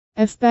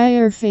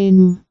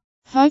FBA.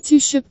 How to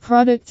ship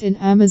product in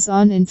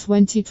Amazon in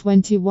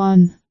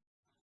 2021.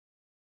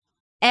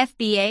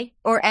 FBA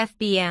or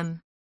FBM.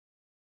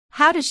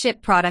 How to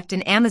ship product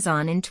in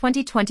Amazon in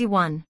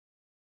 2021.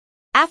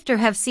 After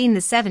have seen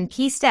the 7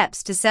 key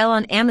steps to sell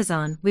on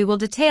Amazon, we will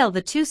detail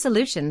the 2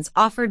 solutions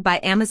offered by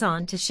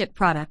Amazon to ship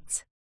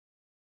products.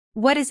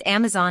 What is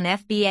Amazon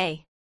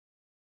FBA?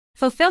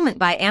 Fulfillment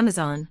by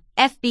Amazon,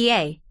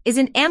 FBA, is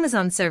an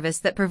Amazon service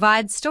that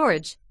provides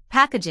storage,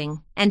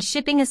 packaging, and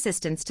shipping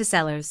assistance to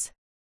sellers.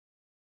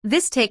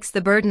 This takes the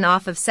burden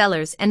off of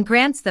sellers and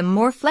grants them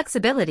more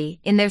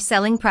flexibility in their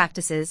selling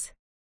practices.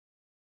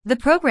 The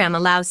program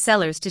allows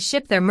sellers to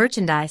ship their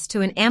merchandise to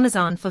an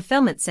Amazon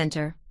fulfillment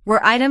center,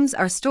 where items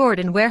are stored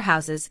in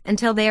warehouses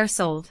until they are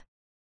sold.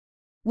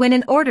 When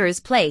an order is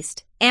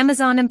placed,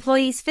 Amazon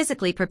employees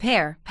physically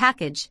prepare,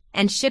 package,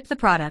 and ship the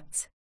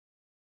products.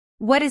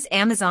 What is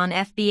Amazon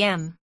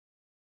FBM?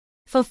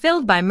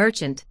 Fulfilled by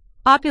merchant,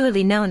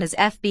 popularly known as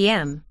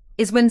FBM,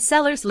 is when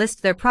sellers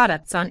list their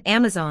products on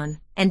Amazon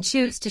and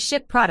choose to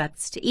ship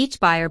products to each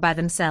buyer by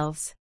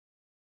themselves.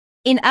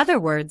 In other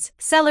words,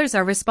 sellers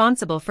are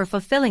responsible for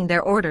fulfilling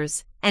their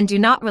orders and do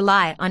not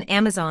rely on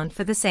Amazon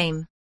for the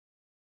same.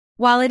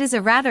 While it is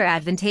a rather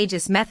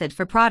advantageous method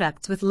for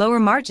products with lower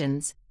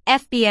margins,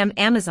 FBM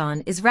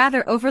Amazon is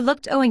rather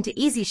overlooked owing to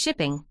easy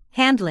shipping,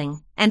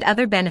 handling, and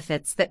other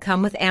benefits that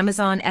come with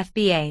Amazon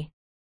FBA.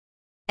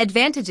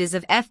 Advantages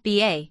of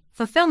FBA,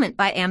 fulfillment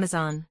by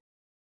Amazon.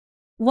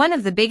 One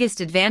of the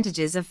biggest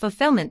advantages of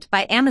fulfillment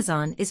by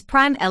Amazon is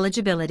Prime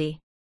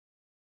eligibility.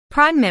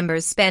 Prime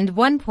members spend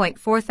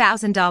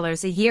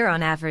 $1,400 a year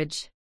on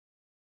average.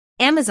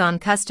 Amazon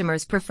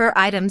customers prefer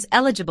items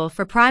eligible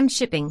for Prime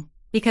shipping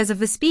because of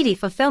the speedy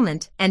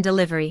fulfillment and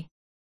delivery.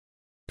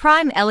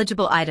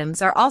 Prime-eligible items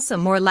are also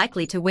more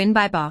likely to win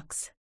by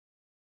box.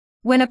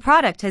 When a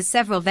product has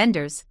several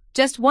vendors,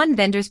 just one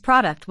vendor's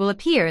product will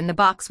appear in the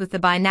box with the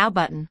Buy Now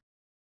button.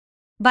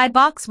 Buy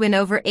box win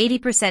over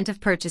 80% of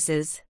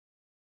purchases.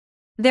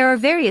 There are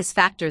various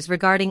factors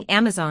regarding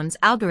Amazon's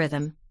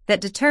algorithm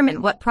that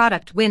determine what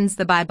product wins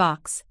the buy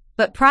box,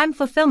 but Prime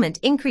fulfillment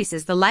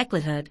increases the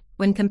likelihood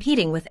when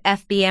competing with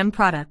FBM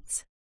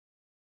products.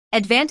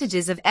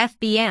 Advantages of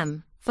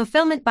FBM,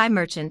 fulfillment by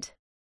merchant.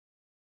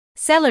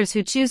 Sellers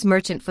who choose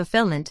merchant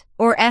fulfillment,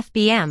 or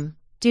FBM,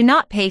 do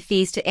not pay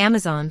fees to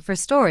Amazon for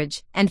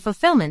storage and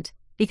fulfillment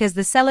because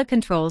the seller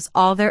controls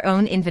all their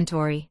own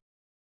inventory.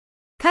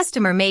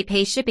 Customer may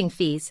pay shipping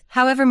fees,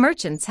 however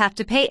merchants have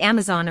to pay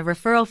Amazon a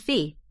referral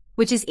fee,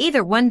 which is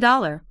either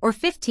 $1 or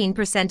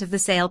 15% of the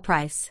sale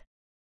price.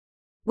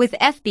 With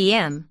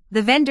FBM,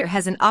 the vendor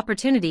has an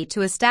opportunity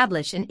to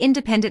establish an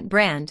independent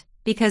brand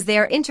because they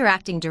are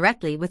interacting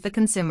directly with the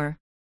consumer.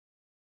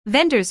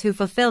 Vendors who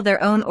fulfill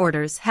their own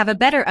orders have a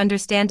better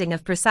understanding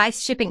of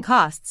precise shipping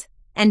costs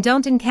and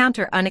don't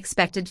encounter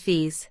unexpected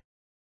fees.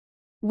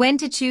 When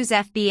to choose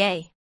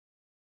FBA?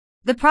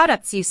 The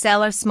products you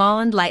sell are small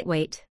and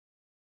lightweight.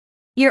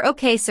 You're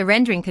okay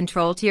surrendering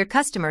control to your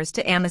customers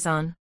to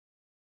Amazon.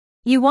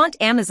 You want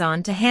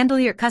Amazon to handle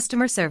your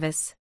customer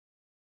service.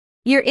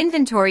 Your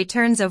inventory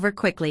turns over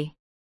quickly.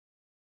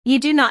 You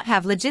do not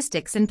have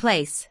logistics in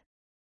place.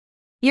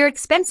 Your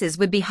expenses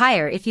would be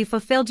higher if you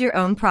fulfilled your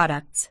own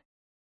products.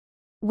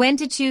 When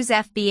to choose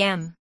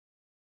FBM?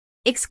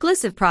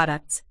 Exclusive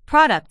products,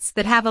 products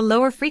that have a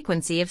lower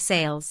frequency of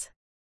sales.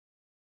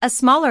 A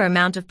smaller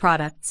amount of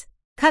products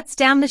cuts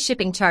down the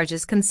shipping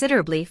charges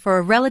considerably for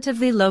a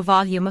relatively low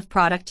volume of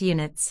product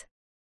units.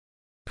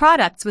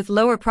 Products with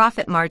lower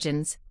profit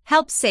margins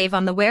help save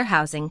on the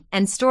warehousing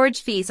and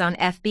storage fees on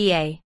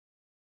FBA.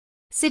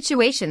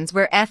 Situations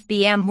where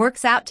FBM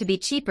works out to be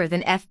cheaper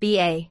than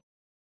FBA.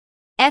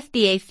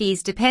 FBA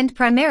fees depend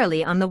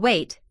primarily on the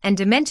weight and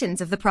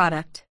dimensions of the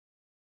product.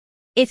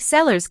 If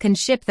sellers can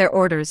ship their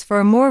orders for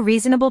a more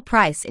reasonable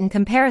price in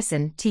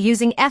comparison to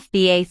using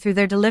FBA through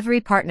their delivery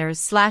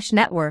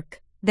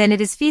partners/network, then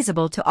it is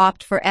feasible to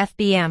opt for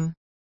FBM.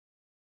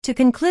 To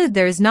conclude,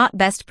 there is not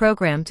best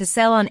program to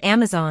sell on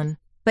Amazon,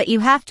 but you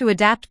have to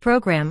adapt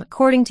program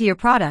according to your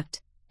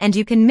product, and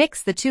you can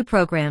mix the 2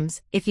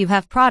 programs if you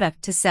have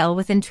product to sell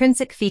with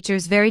intrinsic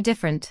features very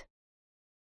different.